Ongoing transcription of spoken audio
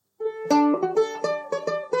Hello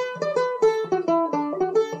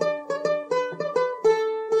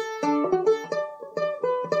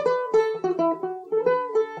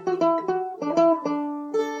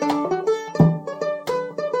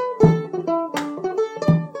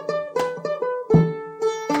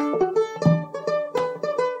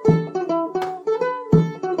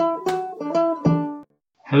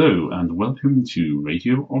and welcome to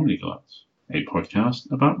Radio Omniglot, a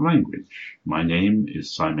podcast about language. My name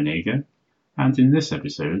is Simon Ager, and in this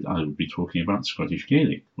episode I will be talking about Scottish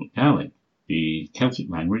Gaelic, or Gaelic, the Celtic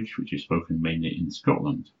language which is spoken mainly in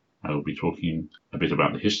Scotland. I will be talking a bit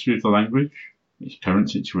about the history of the language, its current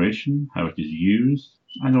situation, how it is used,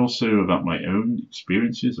 and also about my own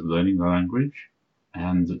experiences of learning the language,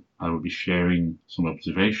 and I will be sharing some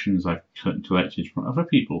observations I've collected from other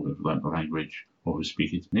people who have learnt the language or who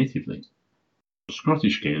speak it natively.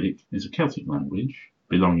 Scottish Gaelic is a Celtic language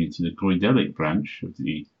belonging to the Gàidhlig branch of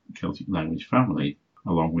the Celtic language family,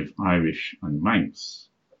 along with Irish and Manx.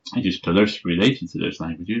 It is closely related to those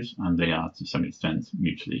languages, and they are to some extent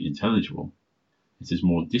mutually intelligible. It is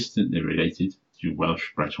more distantly related to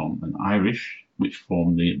Welsh, Breton and Irish, which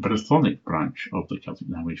form the Brythonic branch of the Celtic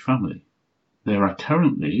language family. There are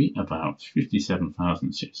currently about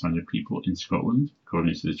 57,600 people in Scotland,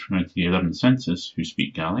 according to the 2011 census, who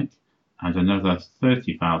speak Gaelic, and another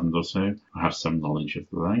 30,000 or so who have some knowledge of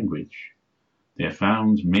the language. They are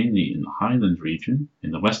found mainly in the Highland region,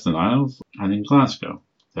 in the Western Isles, and in Glasgow.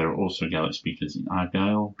 There are also Gaelic speakers in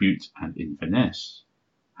Argyll, Bute, and Inverness.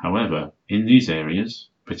 However, in these areas,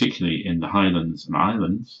 particularly in the Highlands and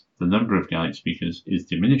Islands, the number of Gaelic speakers is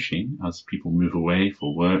diminishing as people move away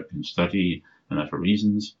for work and study and other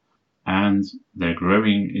reasons, and they're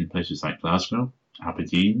growing in places like Glasgow,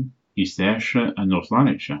 Aberdeen, East Ayrshire and North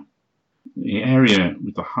Lanarkshire. The area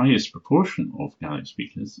with the highest proportion of Gaelic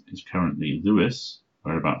speakers is currently Lewis,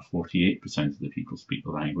 where about 48% of the people speak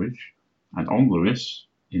the language, and on Lewis,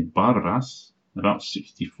 in Barvas, about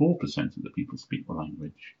 64% of the people speak the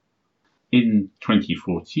language. In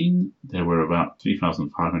 2014, there were about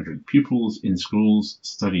 3,500 pupils in schools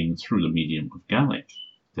studying through the medium of Gaelic.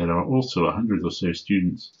 There are also 100 or so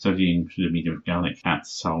students studying through the medium of Gaelic at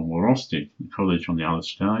Salmorostig, the college on the Isle of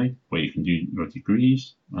Skye, where you can do your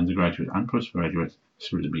degrees, undergraduate and postgraduate,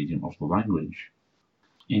 through the medium of the language.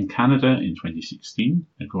 In Canada in 2016,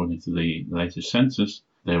 according to the latest census,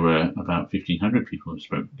 there were about 1,500 people who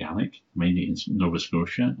spoke Gaelic, mainly in Nova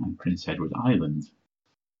Scotia and Prince Edward Island.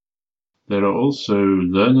 There are also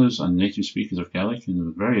learners and native speakers of Gaelic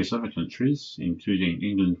in various other countries, including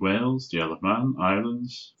England, Wales, the Isle of Man, Ireland,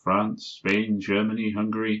 France, Spain, Germany,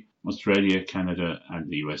 Hungary, Australia, Canada, and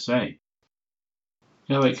the USA.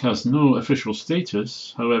 Gaelic has no official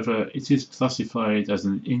status, however, it is classified as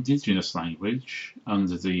an indigenous language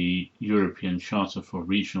under the European Charter for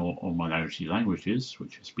Regional or Minority Languages,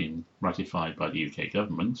 which has been ratified by the UK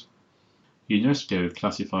government. UNESCO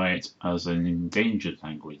classify it as an endangered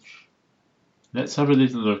language. Let's have a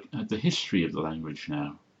little look at the history of the language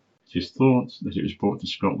now. It is thought that it was brought to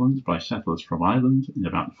Scotland by settlers from Ireland in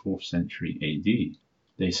about the 4th century AD.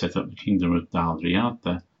 They set up the kingdom of Dal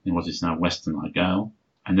Rialta in what is now Western Argyll,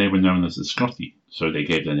 and they were known as the Scotti, so they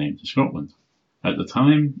gave their name to Scotland. At the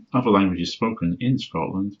time, other languages spoken in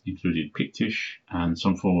Scotland included Pictish and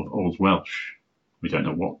some form of Old Welsh. We don't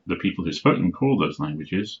know what the people who spoke them called those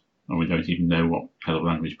languages, and we don't even know what kind of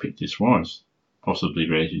language Pictish was. Possibly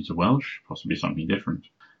related to Welsh, possibly something different.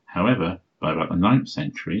 However, by about the 9th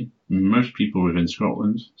century, most people within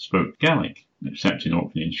Scotland spoke Gaelic, except in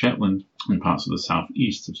Orkney and Shetland and parts of the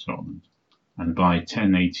south-east of Scotland. And by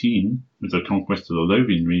 1018, with the conquest of the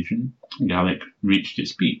Lothian region, Gaelic reached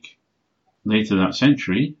its peak. Later that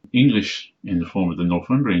century, English, in the form of the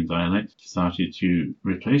Northumbrian dialect, started to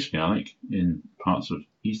replace Gaelic in parts of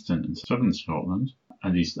eastern and southern Scotland,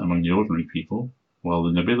 at least among the ordinary people, while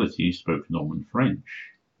the nobility spoke Norman French,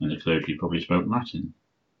 and the clergy probably spoke Latin.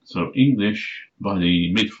 So English, by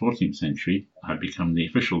the mid-14th century, had become the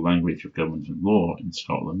official language of government and law in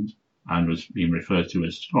Scotland, and was being referred to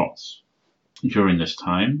as Scots. During this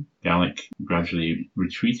time, Gaelic gradually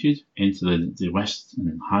retreated into the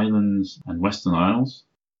Western Highlands and Western Isles.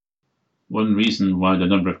 One reason why the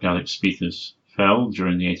number of Gaelic speakers fell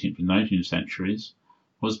during the 18th and 19th centuries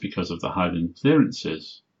was because of the Highland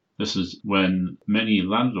clearances. This is when many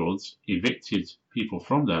landlords evicted people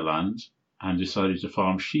from their land and decided to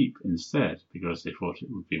farm sheep instead because they thought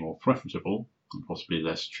it would be more profitable and possibly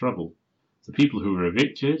less trouble. The people who were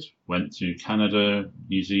evicted went to Canada,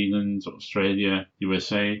 New Zealand, Australia,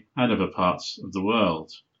 USA, and other parts of the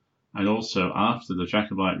world. And also after the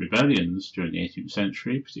Jacobite rebellions during the 18th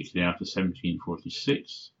century, particularly after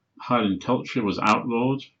 1746, Highland culture was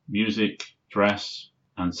outlawed, music, dress,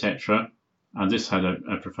 etc., and this had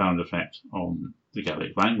a profound effect on the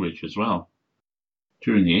Gaelic language as well.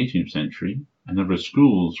 During the 18th century, a number of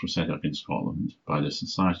schools were set up in Scotland by the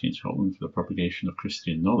Society in Scotland for the Propagation of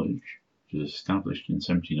Christian Knowledge, which was established in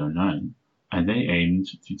 1709, and they aimed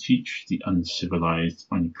to teach the uncivilized,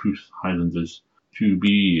 uncouth Highlanders to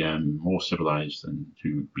be more civilized and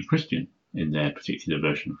to be Christian in their particular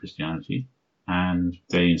version of Christianity. And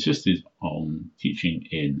they insisted on teaching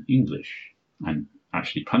in English and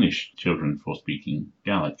actually punished children for speaking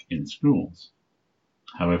Gaelic in schools.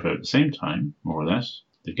 However, at the same time, more or less,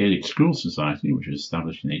 the Gaelic School Society, which was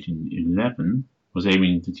established in 1811, was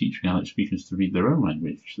aiming to teach Gaelic speakers to read their own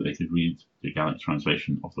language so they could read the Gaelic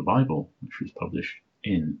translation of the Bible, which was published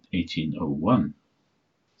in 1801.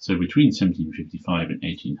 So between 1755 and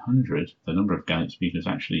 1800, the number of Gaelic speakers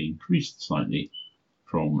actually increased slightly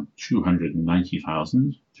from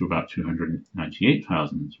 290,000 to about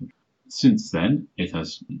 298,000. Since then, it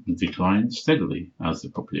has declined steadily as the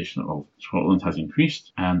population of Scotland has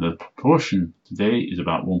increased, and the proportion today is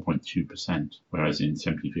about 1.2%, whereas in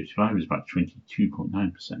 1755 it was about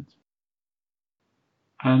 22.9%.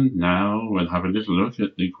 And now we'll have a little look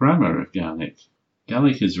at the grammar of Gaelic.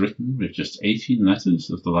 Gaelic is written with just 18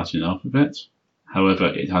 letters of the Latin alphabet. However,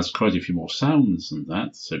 it has quite a few more sounds than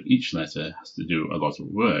that, so each letter has to do a lot of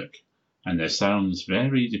work, and their sounds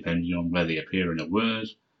vary depending on where they appear in a word,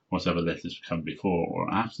 what other letters come before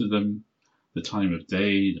or after them, the time of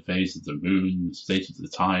day, the phase of the moon, the state of the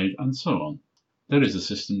tide, and so on. There is a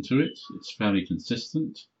system to it, it's fairly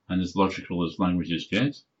consistent, and as logical as languages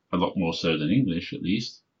get, a lot more so than English at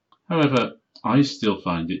least. However, I still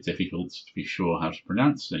find it difficult to be sure how to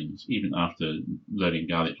pronounce things, even after learning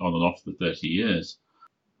Gaelic on and off for 30 years.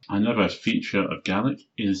 Another feature of Gaelic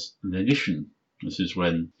is lenition. This is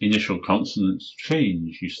when initial consonants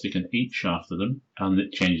change. You stick an H after them and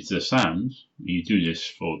it changes their sound. You do this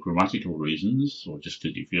for grammatical reasons or just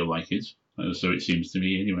because you feel like it, so it seems to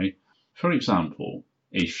me anyway. For example,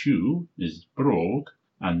 a shoe is brog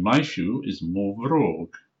and my shoe is movrog,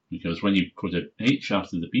 because when you put an H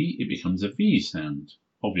after the B it becomes a V sound,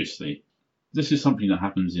 obviously. This is something that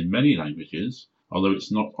happens in many languages, although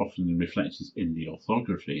it's not often reflected in the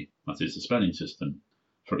orthography, that is the spelling system.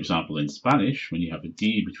 For example, in Spanish, when you have a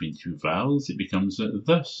D between two vowels, it becomes a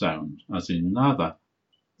the sound, as in nada.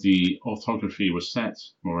 The orthography was set,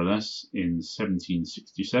 more or less, in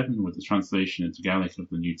 1767 with the translation into Gaelic of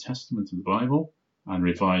the New Testament of the Bible, and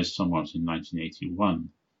revised somewhat in 1981.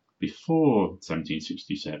 Before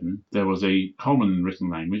 1767, there was a common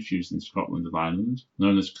written language used in Scotland and Ireland,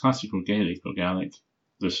 known as Classical Gaelic or Gaelic.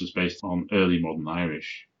 This was based on early modern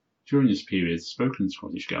Irish. During this period, spoken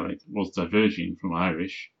Scottish Gaelic was diverging from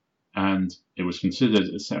Irish, and it was considered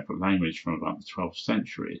a separate language from about the 12th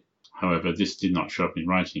century. However, this did not show up in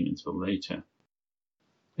writing until later.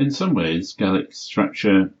 In some ways, Gaelic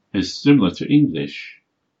structure is similar to English.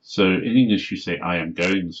 So in English you say, I am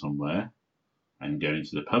going somewhere. I'm going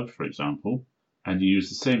to the pub, for example, and you use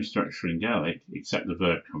the same structure in Gaelic, except the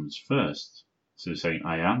verb comes first. So saying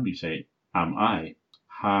I am, you say, am I.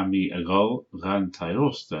 Ha mi agol ran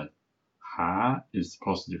taiosta. Ha is the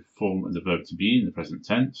positive form of the verb to be in the present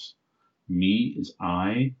tense. Mi is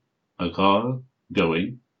I. Agol,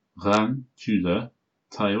 going. Ran, to the.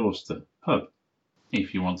 Taiosta, pub.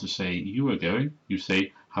 If you want to say you are going, you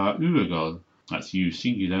say ha u agol. That's you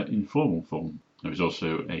singular in formal form. There is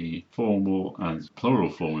also a formal and plural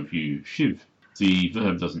form of you, shiv. The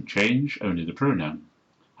verb doesn't change, only the pronoun.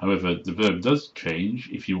 However, the verb does change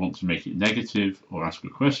if you want to make it negative or ask a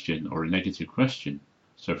question or a negative question.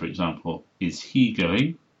 So, for example, is he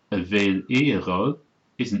going? Avel eirol?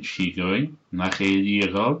 Isn't she going? Nachel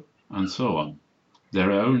eirol? And so on. There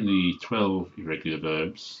are only 12 irregular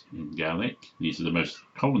verbs in Gaelic. These are the most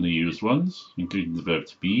commonly used ones, including the verb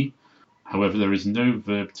to be. However, there is no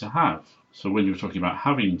verb to have. So when you're talking about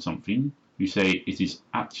having something, you say it is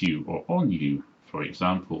at you or on you. For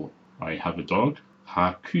example, I have a dog.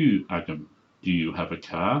 Ha ku agam. Do you have a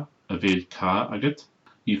car? Avid car agat.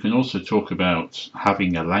 You can also talk about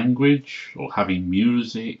having a language or having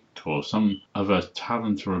music or some other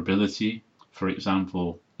talent or ability. For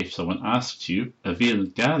example, if someone asks you,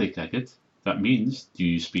 Avid Gaelic agat, that means, do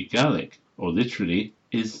you speak Gaelic? Or literally,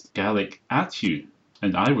 is Gaelic at you?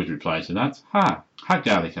 And I would reply to that, ha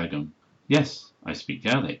Gaelic agam. Yes, I speak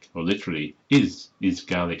Gaelic, or literally, is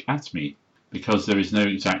Gaelic at me? Because there is no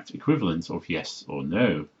exact equivalent of yes or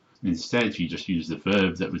no. Instead, you just use the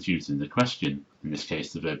verb that was used in the question, in this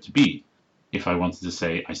case the verb to be. If I wanted to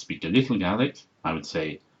say I speak a little Gaelic, I would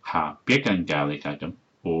say ha began Gaelic agam.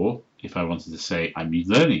 Or if I wanted to say I'm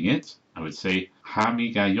learning it, I would say Ha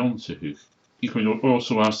mi gayon tuhu. You can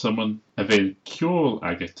also ask someone, Avel kjol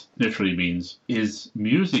agat, literally means, is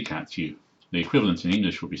music at you? The equivalent in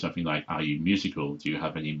English would be something like, are you musical? Do you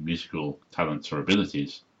have any musical talents or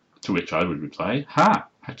abilities? To which I would reply, ha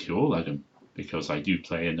kjol agam, because I do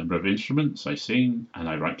play a number of instruments, I sing, and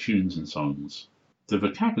I write tunes and songs. The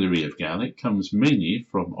vocabulary of Gaelic comes mainly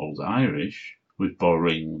from Old Irish, with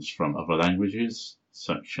borrowings from other languages,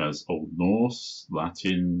 such as Old Norse,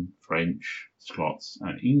 Latin, French, Scots,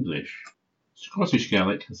 and English. Scottish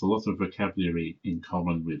Gaelic has a lot of vocabulary in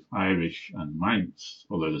common with Irish and Manx,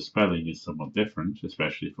 although the spelling is somewhat different,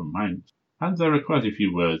 especially for Manx. And there are quite a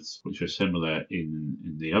few words which are similar in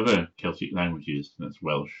the other Celtic languages, that's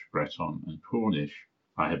Welsh, Breton, and Cornish.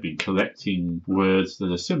 I have been collecting words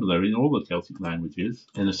that are similar in all the Celtic languages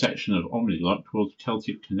in a section of Omniglot called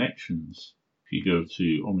Celtic Connections. If you go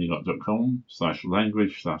to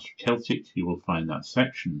omniglot.com/language/Celtic, you will find that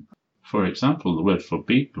section. For example, the word for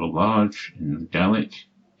big or large in Gaelic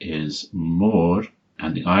is mór,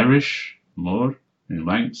 and in Irish, mór, in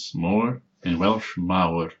Manx, mór, in Welsh,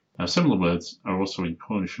 mawr. Now, similar words are also in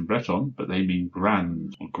Cornish and Breton, but they mean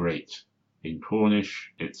grand or great. In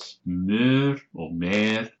Cornish, it's mur or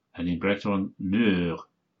mer, and in Breton, mur.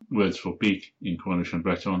 Words for big in Cornish and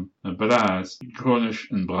Breton, and bras in Cornish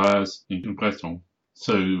and bras in Breton.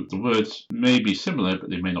 So the words may be similar, but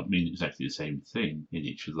they may not mean exactly the same thing in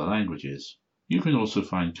each of the languages. You can also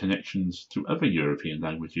find connections to other European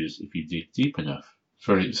languages if you dig deep enough.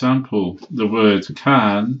 For example, the word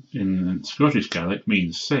can in Scottish Gaelic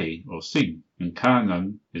means say or sing, and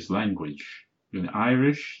canan is language. In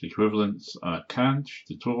Irish, the equivalents are cant,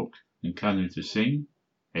 to talk, and canu, to sing.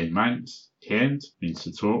 In Manx, céint means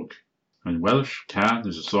to talk. In Welsh, can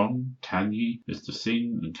is a song, canny is to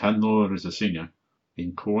sing, and canlor is a singer.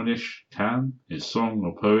 In Cornish, can is song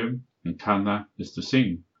or poem, and canna is to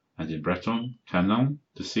sing. And in Breton, canan,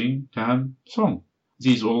 to sing, can, song.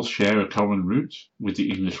 These all share a common root with the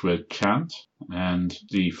English word chant, and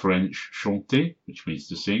the French chanter, which means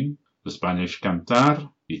to sing, the Spanish cantar,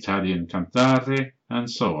 the Italian cantare, and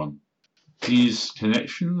so on. These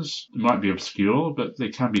connections might be obscure, but they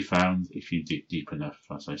can be found if you dig deep enough,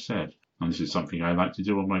 as I said. And this is something I like to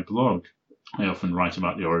do on my blog. I often write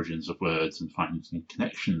about the origins of words and find some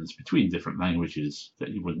connections between different languages that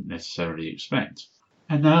you wouldn't necessarily expect.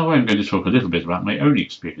 And now I'm going to talk a little bit about my own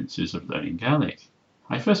experiences of learning Gaelic.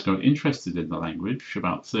 I first got interested in the language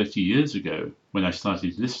about 30 years ago when I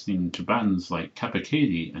started listening to bands like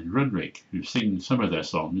Capercaillie and Rudrick, who sing some of their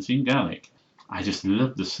songs in Gaelic. I just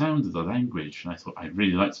loved the sound of the language, and I thought I'd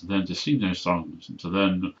really like to learn to sing those songs and to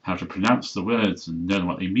learn how to pronounce the words and learn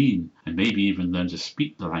what they mean, and maybe even learn to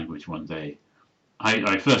speak the language one day.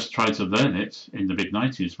 I first tried to learn it in the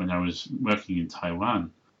mid-90s when I was working in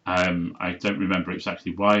Taiwan. I don't remember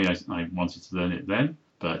exactly why I wanted to learn it then,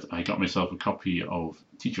 but I got myself a copy of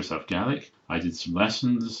Teach Yourself Gaelic. I did some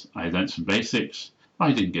lessons, I learnt some basics.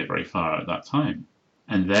 I didn't get very far at that time.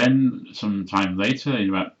 And then some time later, in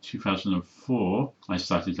about 2004, I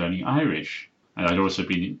started learning Irish. And I'd also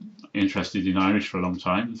been interested in Irish for a long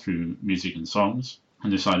time through music and songs,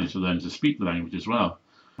 and decided to learn to speak the language as well.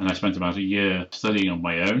 And I spent about a year studying on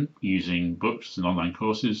my own, using books and online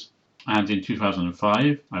courses. And in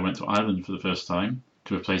 2005, I went to Ireland for the first time,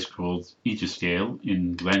 to a place called Eagescale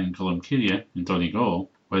in Glen Columcille in Donegal,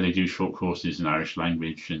 where they do short courses in Irish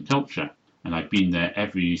language and culture. And I've been there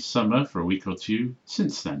every summer for a week or two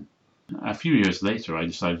since then. A few years later, I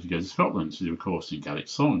decided to go to Scotland to do a course in Gaelic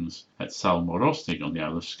songs at Salmorostig on the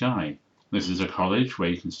Isle of Skye. This is a college where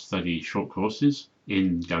you can study short courses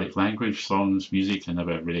in Gaelic language, songs, music, and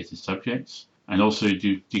other related subjects, and also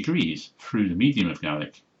do degrees through the medium of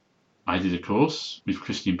Gaelic. I did a course with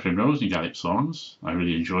Christian Primrose in Gaelic songs. I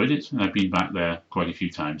really enjoyed it, and I've been back there quite a few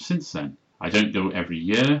times since then. I don't go every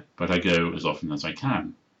year, but I go as often as I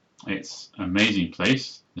can. It's an amazing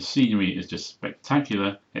place. The scenery is just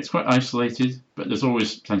spectacular. It's quite isolated, but there's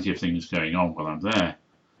always plenty of things going on while I'm there.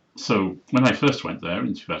 So when I first went there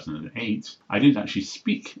in 2008, I didn't actually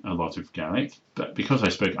speak a lot of Gaelic, but because I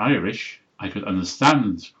spoke Irish, I could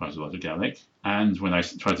understand quite a lot of Gaelic, and when I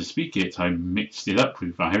tried to speak it, I mixed it up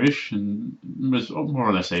with Irish and was more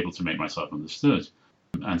or less able to make myself understood.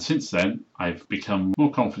 And since then, I've become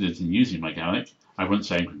more confident in using my Gaelic. I wouldn't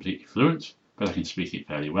say I'm completely fluent, but I can speak it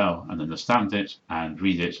fairly well and understand it and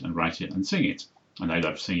read it and write it and sing it. And I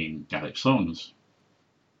love singing Gaelic songs.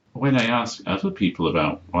 When I ask other people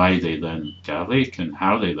about why they learn Gaelic and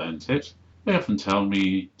how they learned it, they often tell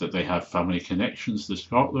me that they have family connections to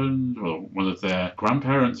Scotland, or one of their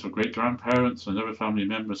grandparents or great-grandparents and other family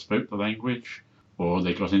members spoke the language, or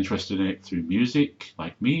they got interested in it through music,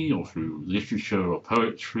 like me, or through literature or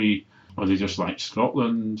poetry, or they just like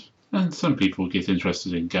Scotland. And some people get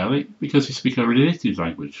interested in Gaelic because they speak a related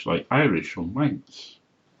language like Irish or Manx.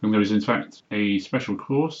 And there is in fact a special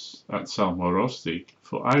course at Salmorostig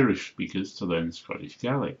for Irish speakers to learn Scottish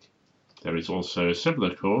Gaelic. There is also a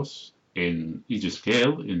similar course in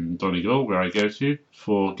Idyscale in Donegal, where I go to,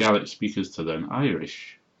 for Gaelic speakers to learn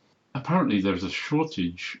Irish. Apparently there's a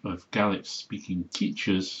shortage of Gaelic-speaking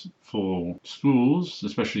teachers for schools,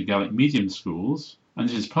 especially Gaelic medium schools, and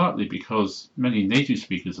it is partly because many native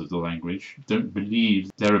speakers of the language don't believe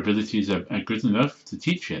their abilities are good enough to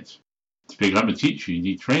teach it. To become a teacher, you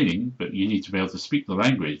need training, but you need to be able to speak the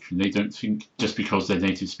language, and they don't think just because they're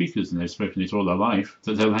native speakers and they've spoken it all their life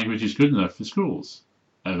that their language is good enough for schools.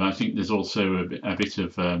 I think there's also a bit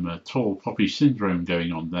of a tall poppy syndrome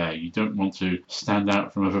going on there. You don't want to stand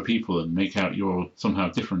out from other people and make out you're somehow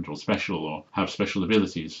different or special or have special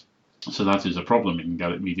abilities. So that is a problem in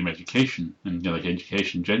Gaelic medium education and Gaelic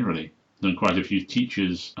education generally. And quite a few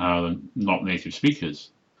teachers are not native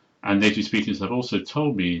speakers. And native speakers have also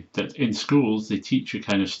told me that in schools they teach a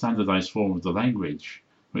kind of standardized form of the language,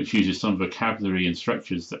 which uses some vocabulary and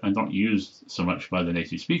structures that are not used so much by the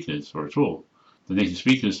native speakers or at all. The native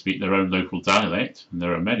speakers speak their own local dialect, and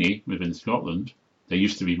there are many within Scotland. There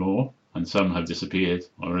used to be more, and some have disappeared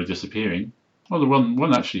or are disappearing. Well,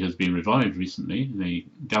 one actually has been revived recently, the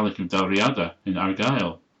Gaelic of Dalriada in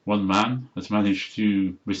Argyll. One man has managed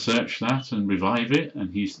to research that and revive it,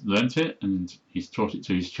 and he's learnt it, and he's taught it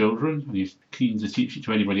to his children, and he's keen to teach it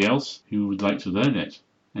to anybody else who would like to learn it.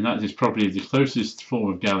 And that is probably the closest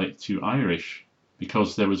form of Gaelic to Irish,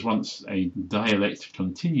 because there was once a dialect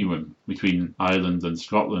continuum between Ireland and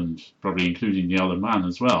Scotland, probably including the Isle of Man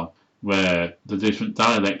as well, where the different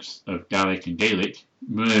dialects of Gaelic and Gaelic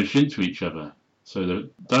merged into each other. So the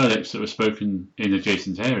dialects that were spoken in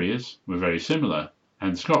adjacent areas were very similar.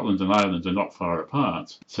 And Scotland and Ireland are not far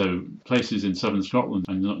apart, so places in southern Scotland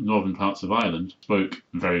and northern parts of Ireland spoke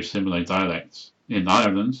very similar dialects. In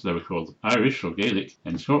Ireland they were called Irish or Gaelic,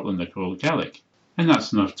 in Scotland they're called Gaelic. And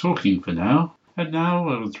that's enough talking for now. And now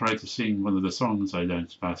I will try to sing one of the songs I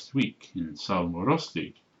learnt last week in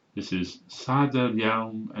Salmorostig. This is Sada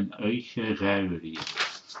Liaum and Eiche Gàidhlig,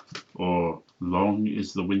 or Long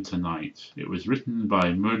is the Winter Night. It was written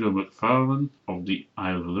by Murdo MacFarlane of the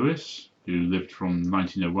Isle of Lewis, who lived from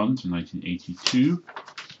 1901 to 1982.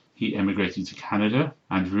 He emigrated to Canada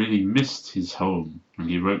and really missed his home, and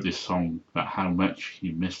he wrote this song about how much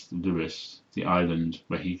he missed Lewis, the island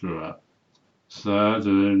where he grew up. Sada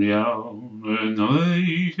Liaum and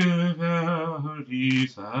Eiche Gàidhlig,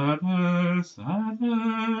 Sada,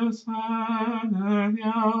 Sada, Sada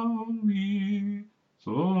Liaum,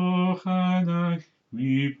 Sochanach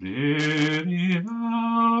mi preri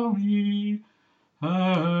laumi,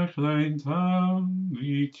 a klein town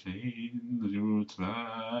mi klein roet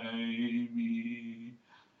mi.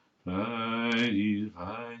 Feini,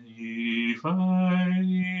 feini,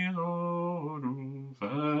 feini, loro,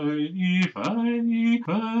 feini, feini,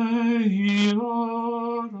 feini,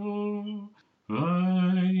 loro,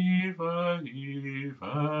 feini, feini,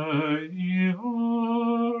 feini,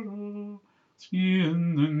 loro,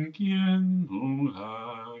 Tienen quien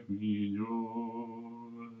hag mi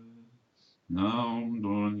Dios. Naum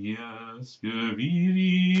don jeske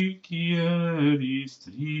viri kieri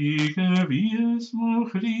strige vies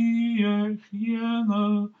mochrie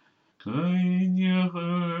chiena,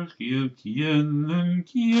 kleinere kienen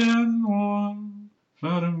kien oan,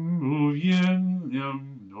 farm vien jam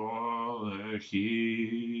dole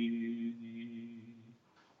chieni.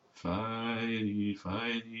 Feini,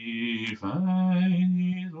 feini,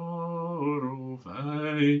 feini, loro,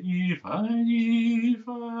 feini, feini,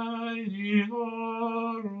 feini,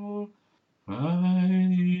 loro,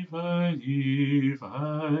 feini, feini,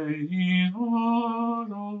 feini,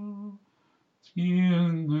 loro,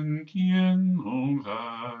 tienen quien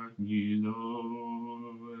hag mi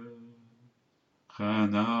Noe.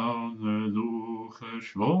 Genoune luche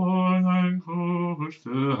schwonen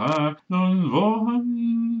kuchte ha, non wohan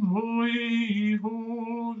voi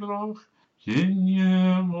hodrach, jenje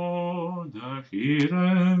modach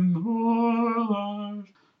ihren horlach,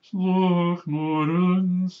 sloch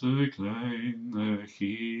morunse kleine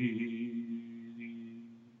chiri.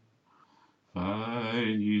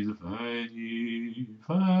 Feini, feini,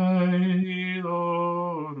 feini,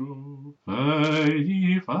 loro,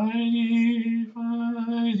 feini, feini,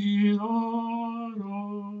 feini,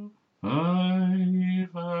 loro, feini,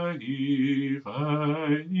 feini,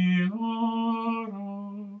 feini, loro,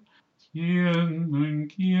 quien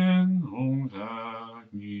hag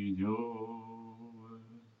mi Dios.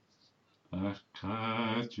 Ach,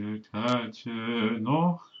 Katje, Katje,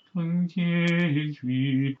 noch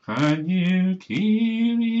Contiedui, Chanil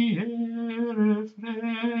Kili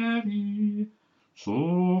Freri,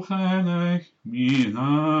 Sochanach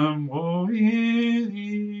Minam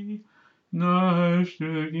Oeli,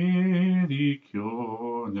 Naschte Gelikionem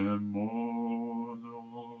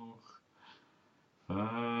Monoch.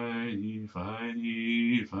 Fai,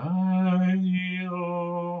 fai, fai,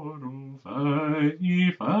 oro,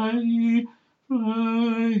 fai, fai,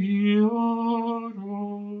 fai,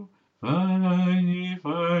 oro, fai,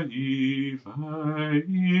 fai,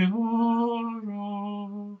 fai,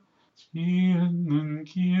 oro, Tien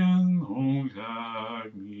kien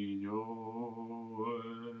hongag milloes.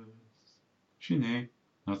 Shine,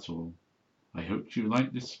 that's all. I hope you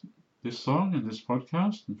liked this song and this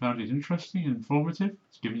podcast and found it interesting and informative.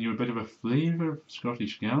 It's given you a bit of a flavour of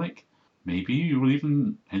Scottish Gaelic. Maybe you will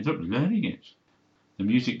even end up learning it. The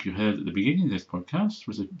music you heard at the beginning of this podcast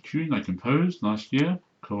was a tune I composed last year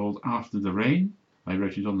called After the Rain. I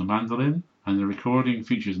wrote it on the mandolin, and the recording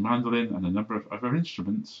features mandolin and a number of other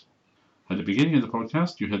instruments. At the beginning of the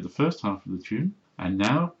podcast you heard the first half of the tune, and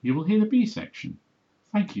now you will hear the B section.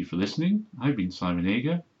 Thank you for listening. I've been Simon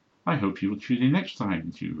Ager. I hope you will tune in next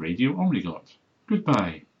time to Radio Omniglot.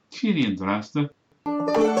 Goodbye. Cheery and Drasta.